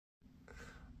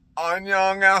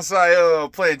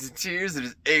Annyeonghaseyo, Plantasia. It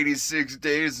is 86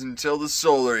 days until the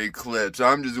solar eclipse.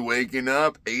 I'm just waking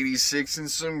up, 86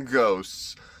 and some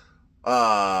ghosts.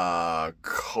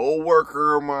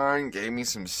 Co-worker of mine gave me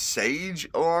some sage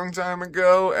a long time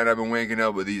ago, and I've been waking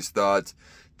up with these thoughts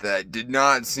that did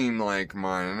not seem like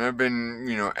mine. And I've been,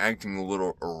 acting a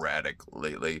little erratic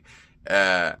lately.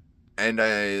 And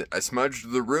I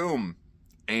smudged the room,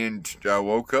 and I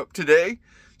woke up today,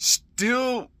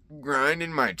 still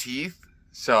grinding my teeth,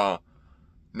 so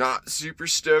not super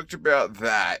stoked about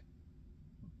that,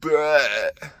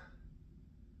 but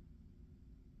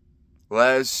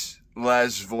less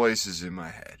voices in my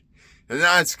head, and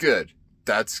that's good.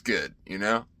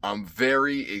 I'm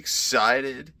very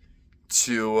excited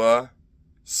to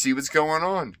see what's going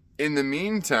on. In the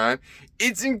meantime,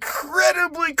 it's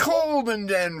incredibly cold in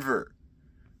Denver.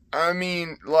 I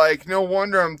mean, no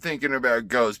wonder I'm thinking about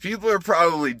ghosts. People are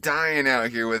probably dying out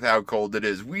here with how cold it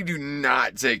is. We do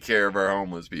not take care of our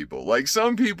homeless people.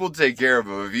 Some people take care of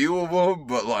a few of them,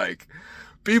 but,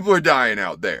 people are dying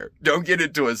out there. Don't get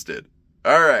it twisted.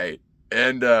 Alright.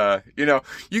 And,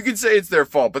 you could say it's their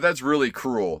fault, but that's really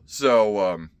cruel.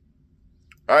 So,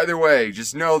 either way,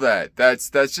 just know that's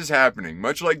just happening.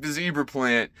 Much like the zebra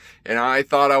plant, and I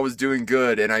thought I was doing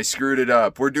good, and I screwed it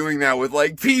up. We're doing that with,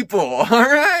 people.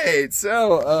 Alright,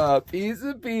 so, piece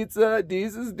of pizza,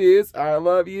 this is this, I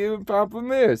love you, and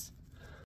Pamplemousse.